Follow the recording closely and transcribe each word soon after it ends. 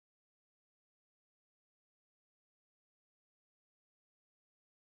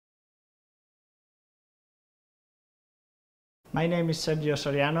My name is Sergio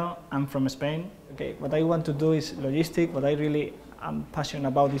Soriano. I'm from Spain. Okay, what I want to do is logistics. What I really am passionate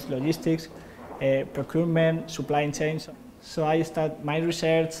about is logistics, procurement, supply chain. So I started my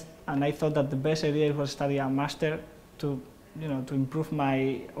research, and I thought that the best idea was study a master to improve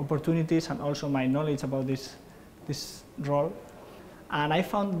my opportunities and also my knowledge about this role. And I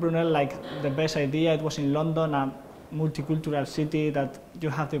found Brunel like the best idea. It was in London, a multicultural city that you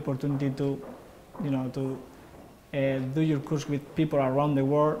have the opportunity to, do your course with people around the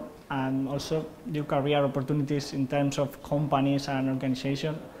world, and also your career opportunities in terms of companies and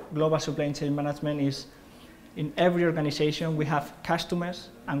organizations. Global supply chain management is, in every organization we have customers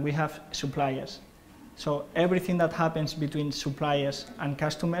and we have suppliers. So everything that happens between suppliers and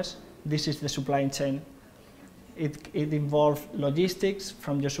customers, this is the supply chain. It involves logistics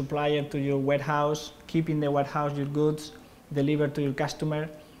from your supplier to your warehouse, keeping the warehouse your goods, delivered to your customer.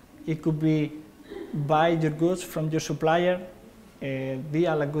 It could be buy your goods from your supplier,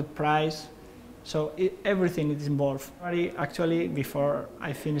 deal a good price. So everything is involved. Actually, before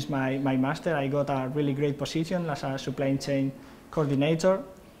I finished my master, I got a really great position as a supply chain coordinator.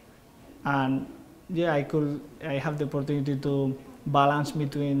 And yeah, I have the opportunity to balance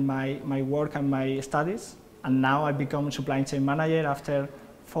between my work and my studies. And now I become a supply chain manager after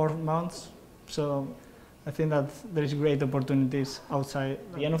 4 months. So I think that there is great opportunities outside.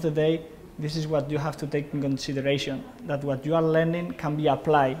 At the end of the day, this is what you have to take in consideration, that what you are learning can be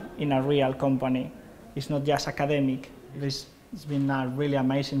applied in a real company. It's not just academic. It's been a really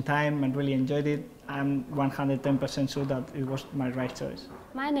amazing time and really enjoyed it. I'm 110% sure that it was my right choice.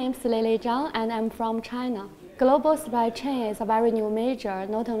 My name is Lily Zhang, and I'm from China. Global supply chain is a very new major,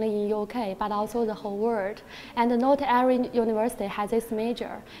 not only in UK, but also the whole world. And not every university has this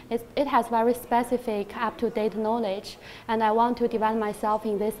major. It has very specific, up-to-date knowledge, and I want to develop myself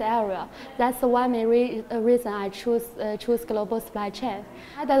in this area. That's the one main reason I choose global supply chain.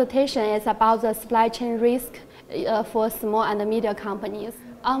 My dissertation is about the supply chain risk for small and medium companies.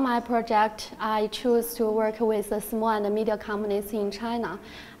 On my project, I choose to work with the small and medium companies in China.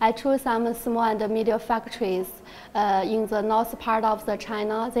 I choose some small and medium factories in the north part of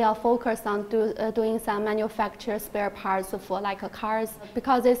China. They are focused on doing some manufacture spare parts for like cars.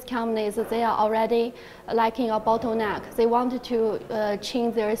 Because these companies, they are already lacking a bottleneck. They want to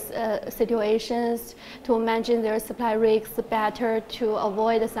change their situations to manage their supply risks better to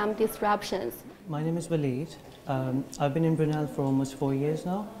avoid some disruptions. My name is Waleed. I've been in Brunel for almost 4 years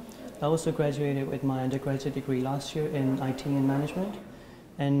now. I also graduated with my undergraduate degree last year in IT and management,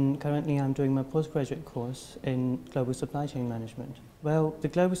 and currently I'm doing my postgraduate course in global supply chain management. Well, the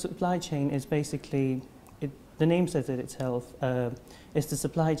global supply chain is basically, the name says it itself, it's the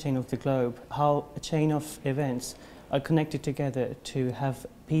supply chain of the globe, how a chain of events are connected together to have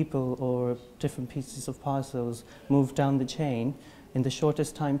people or different pieces of parcels move down the chain in the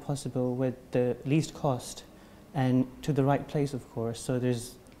shortest time possible with the least cost and to the right place, of course, so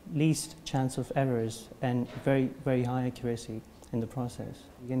there's least chance of errors and very, very high accuracy in the process.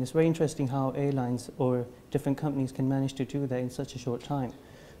 Again, it's very interesting how airlines or different companies can manage to do that in such a short time.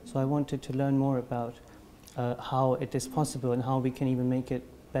 So I wanted to learn more about how it is possible and how we can even make it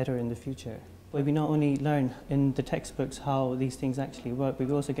better in the future. Where we not only learn in the textbooks how these things actually work, but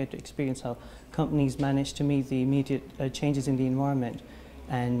we also get to experience how companies manage to meet the immediate changes in the environment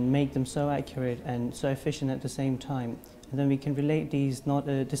and make them so accurate and so efficient at the same time. And then we can relate this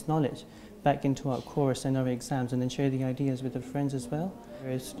knowledge back into our course and our exams, and then share the ideas with our friends as well.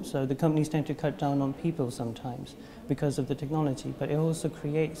 So the companies tend to cut down on people sometimes because of the technology, but it also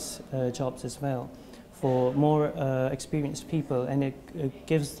creates jobs as well for more experienced people, and it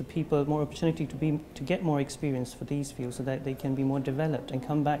gives the people more opportunity to get more experience for these fields so that they can be more developed and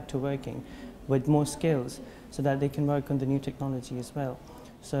come back to working with more skills so that they can work on the new technology as well.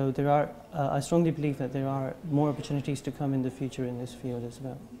 So I strongly believe that there are more opportunities to come in the future in this field as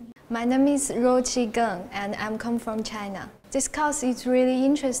well. My name is Ruoqi Geng, and I come from China. This course is really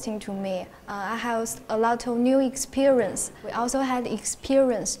interesting to me. I have a lot of new experience. We also had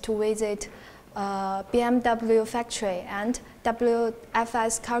experience to visit BMW factory and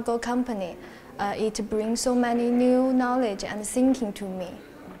WFS cargo company. It brings so many new knowledge and thinking to me.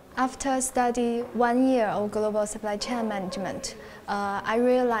 After studying 1 year of global supply chain management, I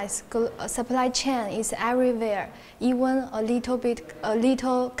realized supply chain is everywhere. Even a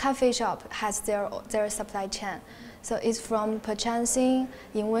little coffee shop has their supply chain. So it's from purchasing,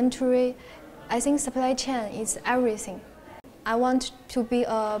 inventory. I think supply chain is everything. I want to be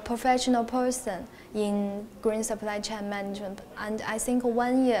a professional person in green supply chain management, and I think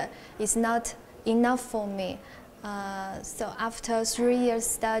 1 year is not enough for me. So after 3 years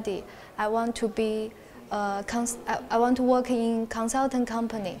study, I want to be I want to work in consultant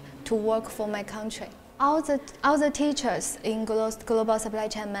company to work for my country. All the teachers in global supply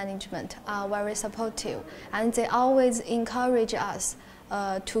chain management are very supportive, and they always encourage us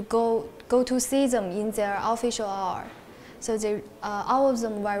to go to see them in their official hour. So all of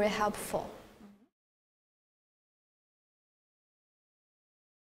them very helpful.